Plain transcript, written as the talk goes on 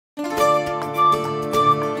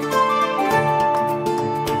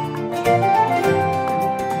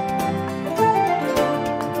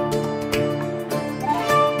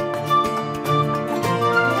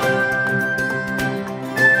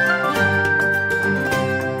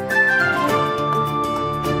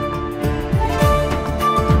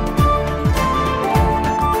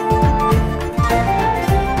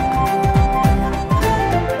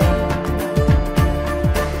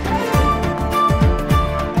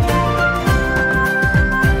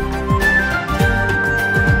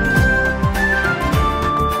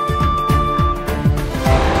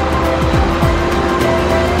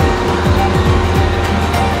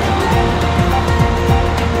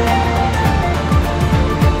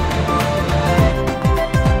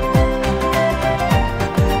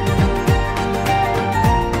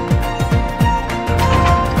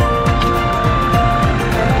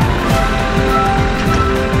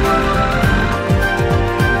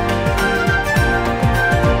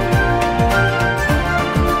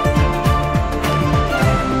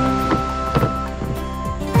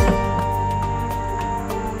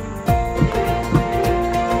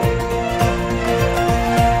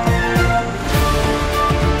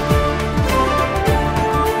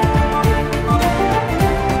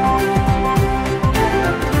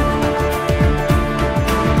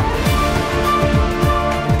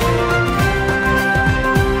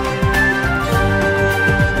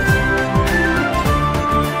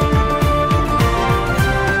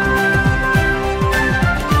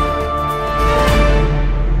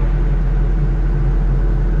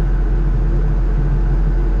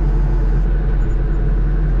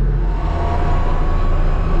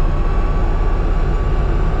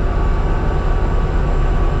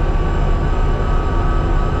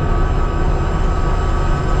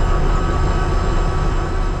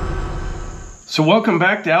So welcome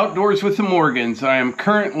back to Outdoors with the Morgans. I am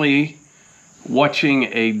currently watching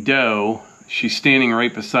a doe. She's standing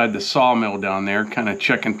right beside the sawmill down there, kind of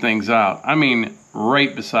checking things out. I mean,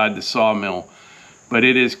 right beside the sawmill. But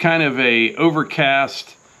it is kind of a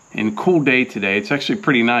overcast and cool day today. It's actually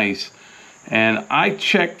pretty nice. And I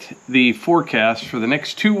checked the forecast for the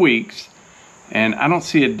next 2 weeks, and I don't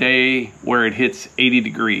see a day where it hits 80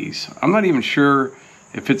 degrees. I'm not even sure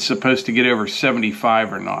if it's supposed to get over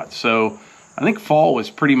 75 or not. So I think fall was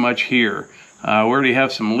pretty much here. We already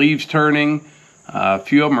have some leaves turning. A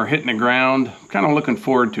few of them are hitting the ground. I'm kind of looking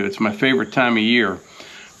forward to it. It's my favorite time of year.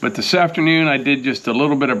 But this afternoon I did just a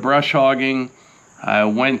little bit of brush hogging. I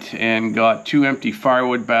went and got 2 empty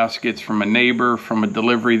firewood baskets from a neighbor from a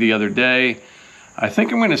delivery the other day. I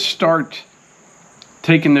think I'm going to start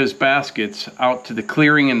taking those baskets out to the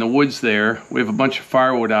clearing in the woods there. We have a bunch of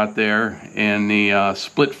firewood out there in the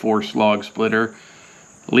split force log splitter.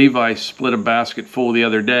 Levi split a basket full the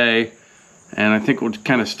other day, and I think we'll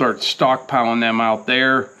kind of start stockpiling them out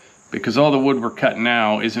there because all the wood we're cutting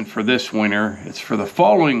now isn't for this winter, it's for the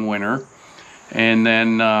following winter. And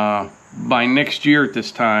then by next year at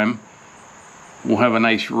this time, we'll have a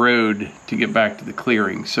nice road to get back to the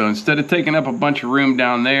clearing. So instead of taking up a bunch of room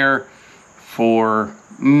down there for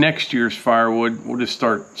next year's firewood, we'll just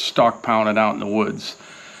start stockpiling it out in the woods.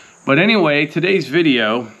 But anyway, today's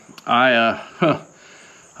video,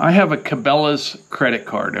 I have a Cabela's credit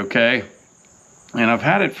card, okay? And I've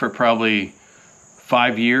had it for probably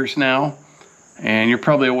 5 years now. And you're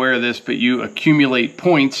probably aware of this, but you accumulate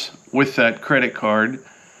points with that credit card.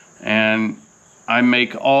 And I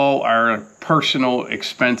make all our personal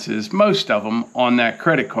expenses, most of them, on that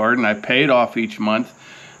credit card. And I pay it off each month,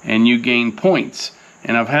 and you gain points.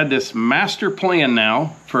 And I've had this master plan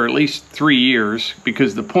now for at least 3 years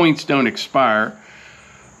because the points don't expire,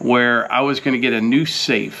 where I was going to get a new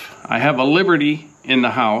safe. I have a Liberty in the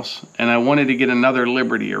house, and I wanted to get another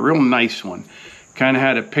Liberty, a real nice one. Kind of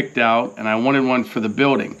had it picked out, and I wanted one for the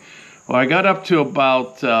building. Well, I got up to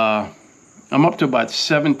about, I'm up to about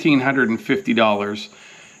 $1,750,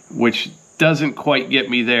 which doesn't quite get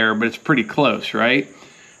me there, but it's pretty close, right?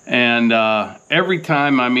 And every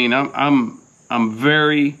time, I mean, I'm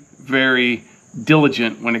very, very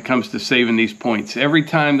diligent when it comes to saving these points. Every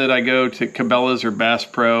time that I go to Cabela's or Bass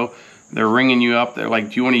Pro, they're ringing you up. They're like,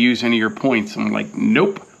 do you want to use any of your points? I'm like,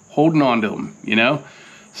 nope, holding on to them, you know?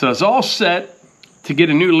 So it's all set to get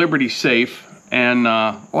a new Liberty safe. And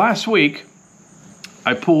last week,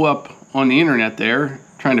 I pull up on the internet there,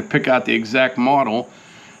 trying to pick out the exact model,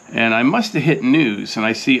 and I must have hit news, and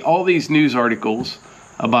I see all these news articles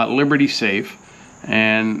about Liberty safe,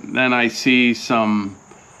 and then I see some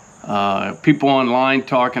people online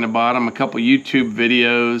talking about them, a couple YouTube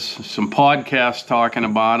videos, some podcasts talking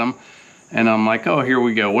about them, and I'm like, oh, here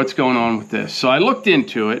we go. What's going on with this? So I looked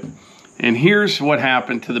into it, and here's what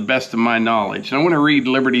happened to the best of my knowledge. And I want to read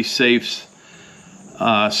Liberty Safe's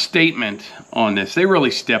statement on this. They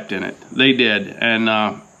really stepped in it. They did. And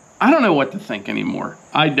I don't know what to think anymore.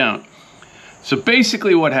 I don't. So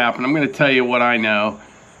basically what happened, I'm going to tell you what I know,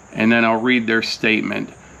 and then I'll read their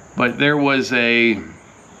statement. But there was the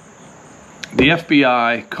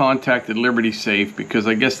FBI contacted Liberty Safe because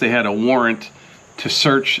I guess they had a warrant to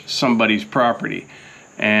search somebody's property,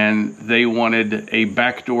 and they wanted a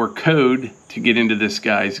backdoor code to get into this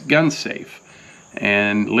guy's gun safe.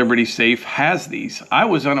 And Liberty Safe has these. I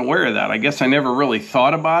was unaware of that. I guess I never really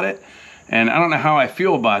thought about it, and I don't know how I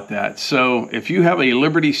feel about that. So if you have a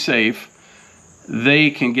Liberty Safe, they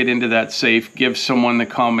can get into that safe, give someone the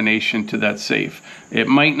combination to that safe. It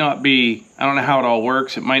might not be, I don't know how it all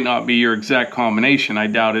works, it might not be your exact combination, I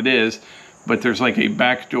doubt it is, but there's like a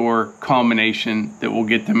backdoor combination that will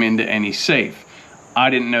get them into any safe. I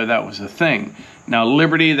didn't know that was a thing. Now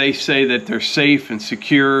Liberty, they say that they're safe and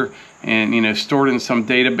secure and, you know, stored in some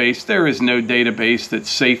database. There is no database that's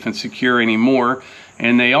safe and secure anymore.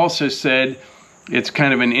 And they also said it's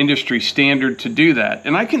kind of an industry standard to do that.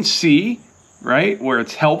 And I can see, right, where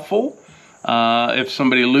it's helpful. If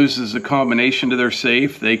somebody loses a combination to their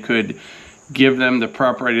safe, they could give them the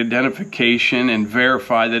proper identification and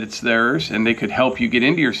verify that it's theirs, and they could help you get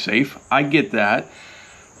into your safe. I get that.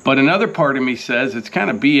 But another part of me says it's kind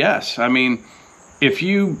of BS. I mean, if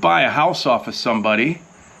you buy a house off of somebody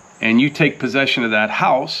and you take possession of that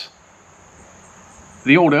house,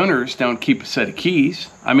 the old owners don't keep a set of keys.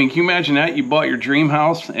 I mean, can you imagine that? You bought your dream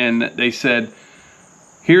house and they said,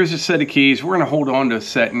 here's a set of keys. We're going to hold on to a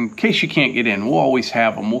set in case you can't get in. We'll always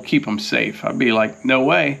have them. We'll keep them safe. I'd be like, no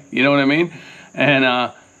way. You know what I mean? And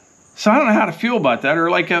so I don't know how to feel about that.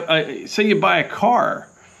 Or like, say you buy a car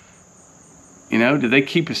You know, do they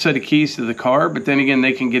keep a set of keys to the car? But then again,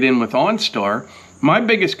 they can get in with OnStar. My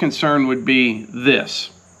biggest concern would be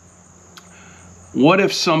this. What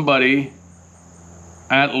if somebody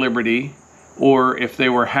at Liberty, or if they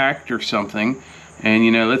were hacked or something, and,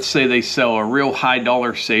 you know, let's say they sell a real high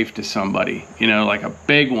dollar safe to somebody, you know, like a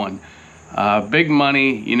big one, big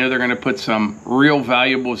money, you know, they're going to put some real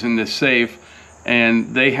valuables in this safe,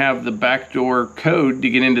 and they have the backdoor code to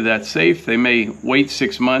get into that safe. They may wait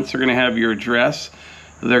 6 months. They're going to have your address.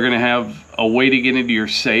 They're going to have a way to get into your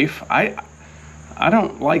safe. I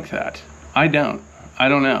don't like that. I don't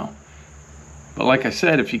know. But like I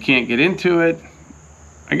said, if you can't get into it,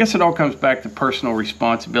 I guess it all comes back to personal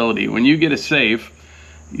responsibility. When you get a safe,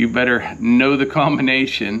 you better know the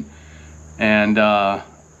combination and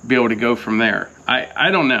be able to go from there. I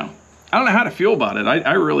don't know. I don't know how to feel about it.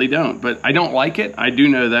 I really don't. But I don't like it. I do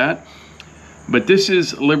know that. But this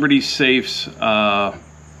is Liberty Safe's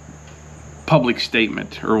public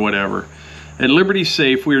statement or whatever. At Liberty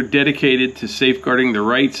Safe, we are dedicated to safeguarding the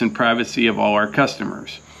rights and privacy of all our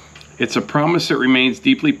customers. It's a promise that remains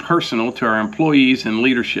deeply personal to our employees and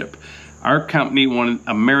leadership. Our company, one of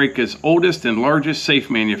America's oldest and largest safe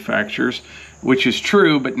manufacturers, which is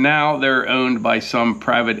true, but now they're owned by some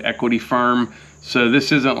private equity firm. So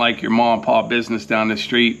this isn't like your mom and pop business down the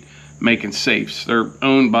street making safes. They're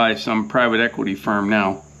owned by some private equity firm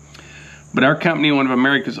now. But our company, one of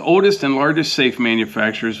America's oldest and largest safe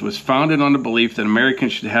manufacturers, was founded on the belief that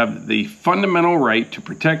Americans should have the fundamental right to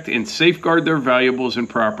protect and safeguard their valuables and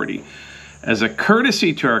property. As a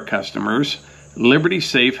courtesy to our customers, Liberty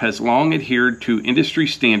Safe has long adhered to industry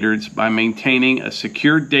standards by maintaining a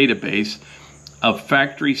secure database of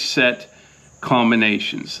factory set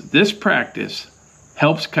combinations. This practice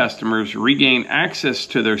helps customers regain access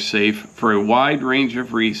to their safe for a wide range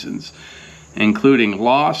of reasons, including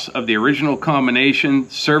loss of the original combination,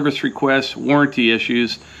 service requests, warranty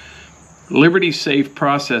issues. Liberty Safe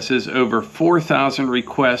processes over 4,000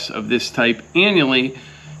 requests of this type annually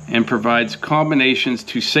and provides combinations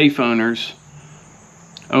to safe owners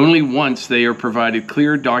only once they are provided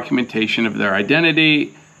clear documentation of their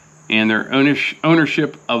identity and their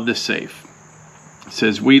ownership of the safe. It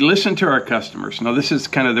says, we listen to our customers. Now this is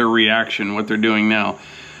kind of their reaction, what they're doing now.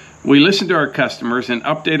 We listen to our customers and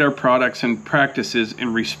update our products and practices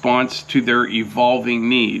in response to their evolving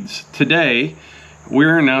needs. Today,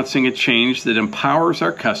 we're announcing a change that empowers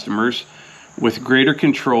our customers with greater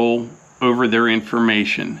control over their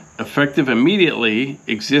information. Effective immediately,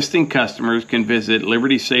 existing customers can visit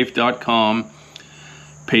libertysafe.com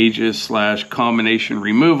pages/combination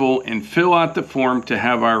removal and fill out the form to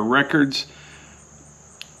have our records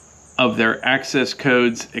of their access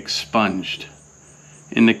codes expunged.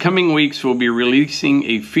 In the coming weeks, we'll be releasing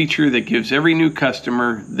a feature that gives every new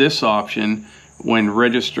customer this option when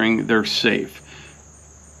registering their safe.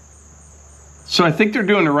 So I think they're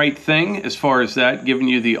doing the right thing as far as that, giving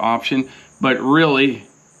you the option. But really,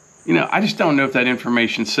 you know, I just don't know if that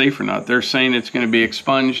information's safe or not. They're saying it's going to be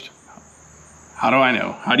expunged. How do I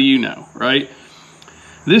know? How do you know, right?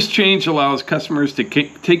 This change allows customers to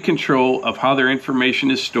take control of how their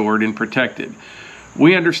information is stored and protected.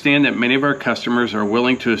 We understand that many of our customers are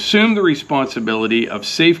willing to assume the responsibility of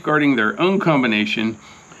safeguarding their own combination,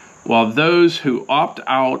 while those who opt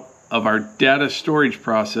out of our data storage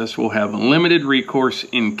process will have limited recourse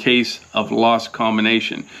in case of lost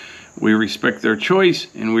combination. We respect their choice,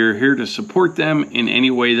 and we are here to support them in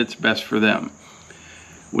any way that's best for them.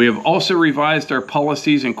 We have also revised our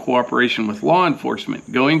policies in cooperation with law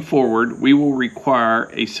enforcement. Going forward, we will require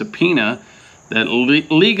a subpoena that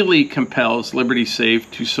legally compels Liberty Safe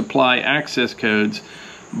to supply access codes,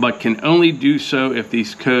 but can only do so if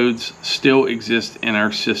these codes still exist in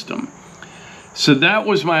our system. So that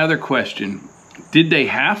was my other question. Did they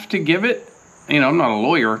have to give it? You know, I'm not a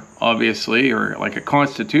lawyer, obviously, or like a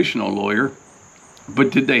constitutional lawyer,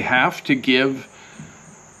 but did they have to give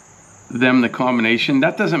them the combination?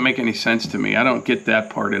 That doesn't make any sense to me. I don't get that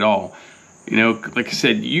part at all. You know, like I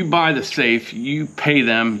said, you buy the safe, you pay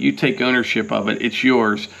them, you take ownership of it, it's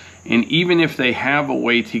yours. And even if they have a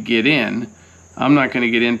way to get in, I'm not going to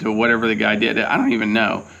get into whatever the guy did. I don't even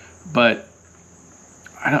know. But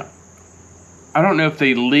I don't know if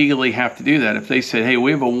they legally have to do that. If they said, hey,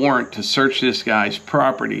 we have a warrant to search this guy's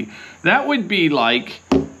property, that would be like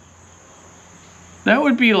the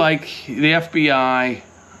FBI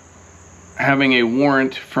having a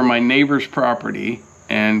warrant for my neighbor's property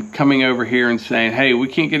and coming over here and saying, hey, we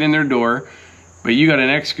can't get in their door, but you got an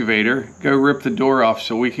excavator, go rip the door off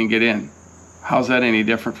so we can get in. How's that any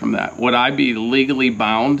different from that? Would I be legally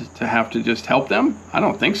bound to have to just help them? I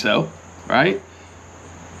don't think so, right?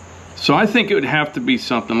 So I think it would have to be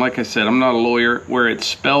something, like I said, I'm not a lawyer, where it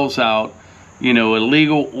spells out, you know, a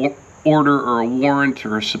legal order or a warrant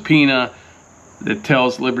or a subpoena that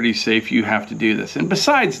tells Liberty Safe you have to do this. And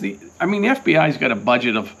besides, I mean, the FBI's got a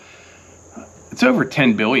budget of, it's over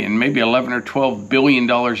 10 billion, maybe 11 or 12 billion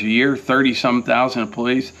dollars a year, 30-some thousand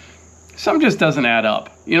employees. Something just doesn't add up.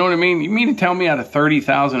 You know what I mean? You mean to tell me out of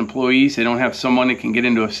 30,000 employees, they don't have someone that can get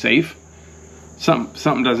into a safe?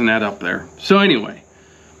 Something doesn't add up there. So anyway,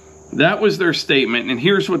 that was their statement, and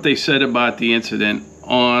here's what they said about the incident.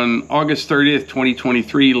 On August 30th,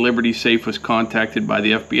 2023, Liberty Safe was contacted by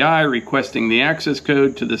the FBI requesting the access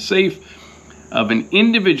code to the safe of an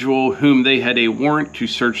individual whom they had a warrant to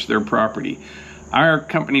search their property. Our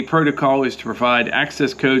company protocol is to provide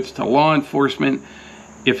access codes to law enforcement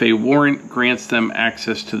if a warrant grants them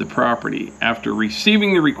access to the property. After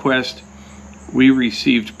receiving the request, we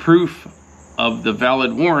received proof of the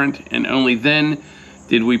valid warrant, and only then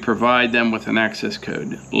did we provide them with an access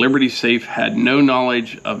code. Liberty Safe had no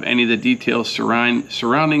knowledge of any of the details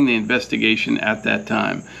surrounding the investigation at that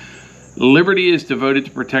time. Liberty is devoted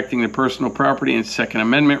to protecting the personal property and Second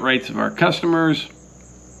Amendment rights of our customers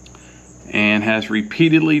and has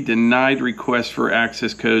repeatedly denied requests for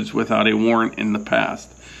access codes without a warrant in the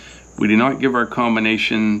past. We do not give our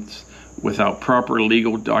combinations without proper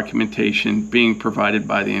legal documentation being provided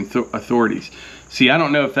by the authorities. See, I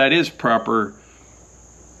don't know if that is proper.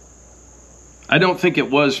 I don't think it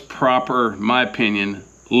was proper, in my opinion,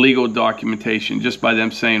 legal documentation just by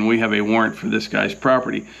them saying we have a warrant for this guy's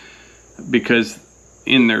property, because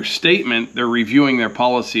in their statement they're reviewing their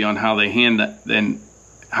policy on how they handle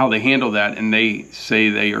that, and they say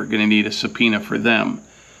they are going to need a subpoena for them.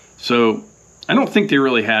 So I don't think they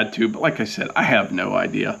really had to, but like I said, I have no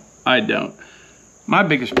idea. I don't. My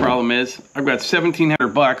biggest problem is I've got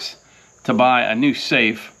 $1,700 to buy a new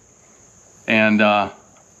safe, and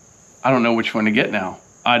I don't know which one to get now.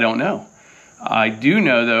 I don't know. I do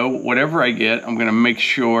know, though, whatever I get, I'm going to make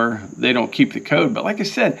sure they don't keep the code. But like I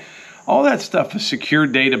said, all that stuff is secure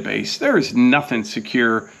database. There is nothing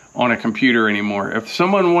secure on a computer anymore. If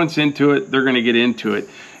someone wants into it, they're going to get into it.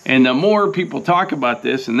 And the more people talk about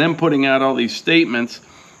this and them putting out all these statements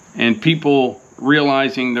and people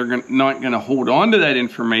realizing they're not going to hold on to that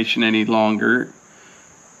information any longer,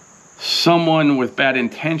 someone with bad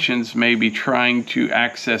intentions may be trying to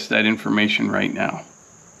access that information right now.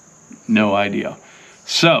 No idea.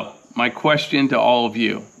 So, my question to all of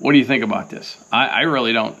you, what do you think about this? I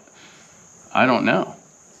really don't. I don't know.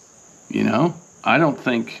 You know, I don't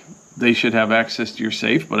think they should have access to your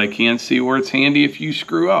safe, but I can see where it's handy if you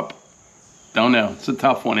screw up. Don't know. It's a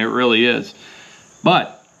tough one. It really is.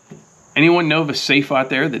 But anyone know of a safe out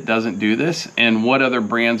there that doesn't do this? And what other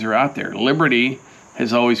brands are out there? Liberty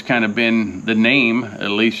has always kind of been the name, at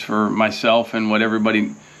least for myself and what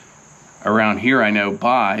everybody around here I know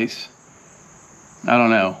buys. I don't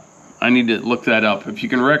know. I need to look that up. If you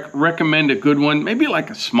can recommend a good one, maybe like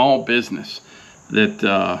a small business that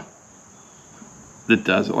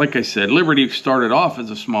does it. Like I said, Liberty started off as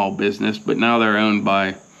a small business, but now they're owned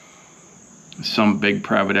by some big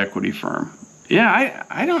private equity firm. Yeah,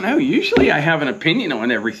 I don't know. Usually I have an opinion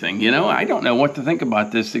on everything, you know. I don't know what to think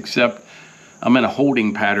about this, except I'm in a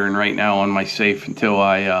holding pattern right now on my safe until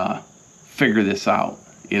I figure this out,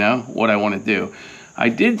 you know, what I want to do. I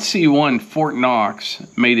did see one Fort Knox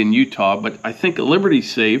made in Utah, but I think a Liberty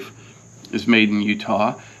safe is made in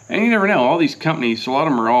Utah. And you never know, all these companies, a lot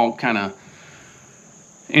of them are all kind of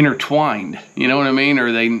intertwined, you know what I mean?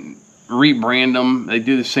 Or they rebrand them. They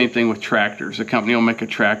do the same thing with tractors. A company will make a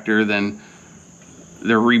tractor, then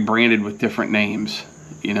they're rebranded with different names,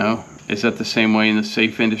 you know? Is that the same way in the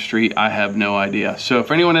safe industry? I have no idea. So if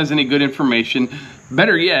anyone has any good information,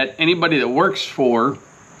 better yet, anybody that works for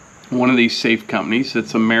one of these safe companies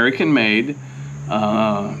that's American made,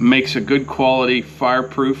 makes a good quality,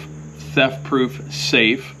 fireproof, theft-proof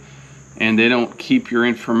safe, and they don't keep your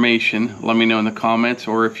information, let me know in the comments.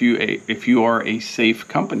 Or if you are a safe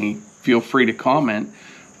company, feel free to comment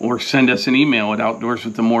or send us an email at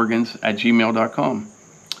outdoorswiththemorgans@gmail.com.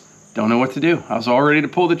 Don't know what to do. I was all ready to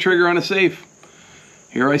pull the trigger on a safe.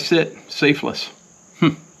 Here I sit, safeless.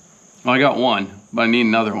 Well, I got one, but I need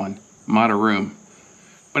another one. I'm out of room.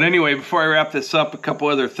 But anyway, before I wrap this up, a couple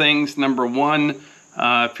other things. Number one,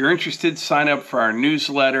 if you're interested, sign up for our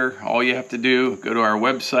newsletter. All you have to do, go to our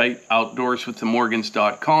website,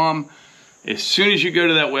 outdoorswiththemorgans.com. As soon as you go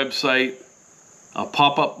to that website, a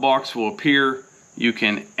pop-up box will appear. You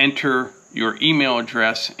can enter your email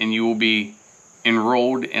address and you will be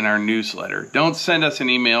enrolled in our newsletter. Don't send us an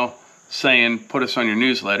email saying put us on your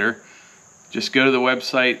newsletter. Just go to the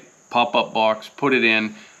website, pop-up box, put it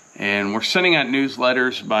in. And we're sending out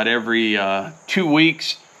newsletters about every 2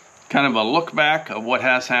 weeks, kind of a look back of what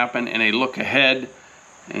has happened and a look ahead.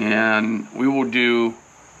 And we'll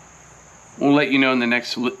let you know in the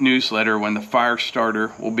next newsletter when the fire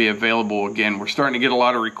starter will be available again. We're starting to get a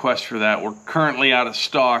lot of requests for that. We're currently out of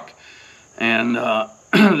stock, and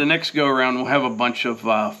the next go around we'll have a bunch of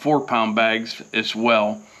 4-pound bags as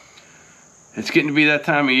well. It's getting to be that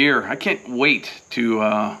time of year. I can't wait to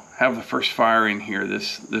have the first fire in here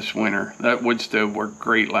this winter. That wood stove worked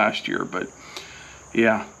great last year, but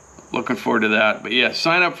yeah, looking forward to that. But yeah,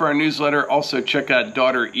 sign up for our newsletter. Also check out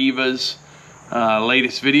daughter Eva's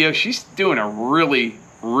latest video. She's doing a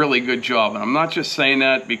really good job, and I'm not just saying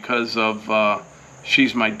that because of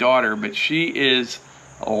she's my daughter, but she is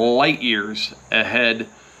light years ahead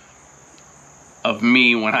of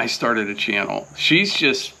me when I started a channel.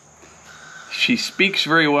 She speaks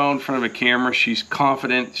very well in front of a camera. She's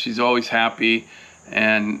confident. She's always happy.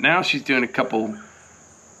 And now she's doing a couple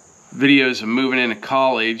videos of moving into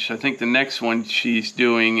college. I think the next one she's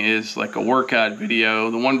doing is like a workout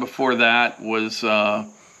video. The one before that was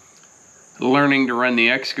learning to run the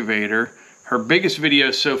excavator. Her biggest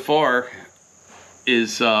video so far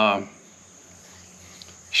is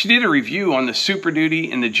she did a review on the Super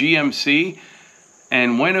Duty and the GMC,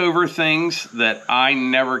 and went over things that I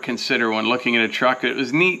never consider when looking at a truck. It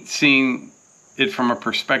was neat seeing it from a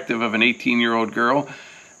perspective of an 18-year-old girl,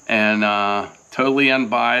 and totally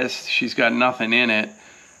unbiased. She's got nothing in it.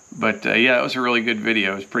 But yeah, it was a really good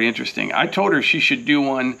video. It was pretty interesting. I told her she should do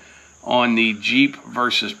one on the Jeep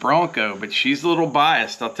versus Bronco, but she's a little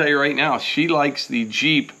biased. I'll tell you right now, she likes the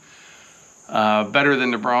Jeep better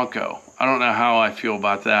than the Bronco. I don't know how I feel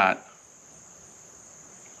about that.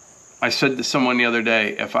 I said to someone the other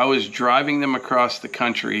day, if I was driving them across the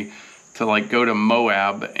country to like go to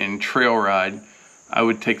Moab and trail ride, I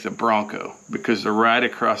would take the Bronco because the ride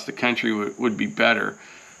across the country would be better.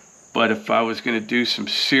 But if I was going to do some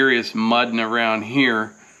serious mudding around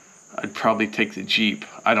here, I'd probably take the Jeep.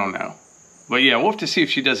 I don't know. But yeah, we'll have to see if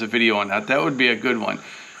she does a video on that. That would be a good one.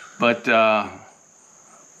 But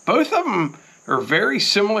both of them are very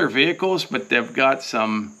similar vehicles, but they've got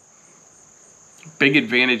some big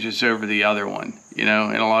advantages over the other one, you know,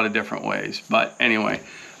 in a lot of different ways. But anyway,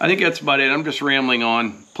 I think that's about it. I'm just rambling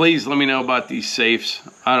on. Please let me know about these safes.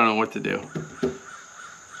 I don't know what to do.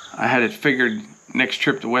 I had it figured next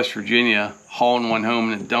trip to West Virginia, hauling one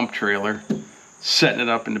home in a dump trailer, setting it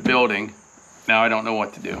up in the building. Now I don't know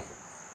what to do.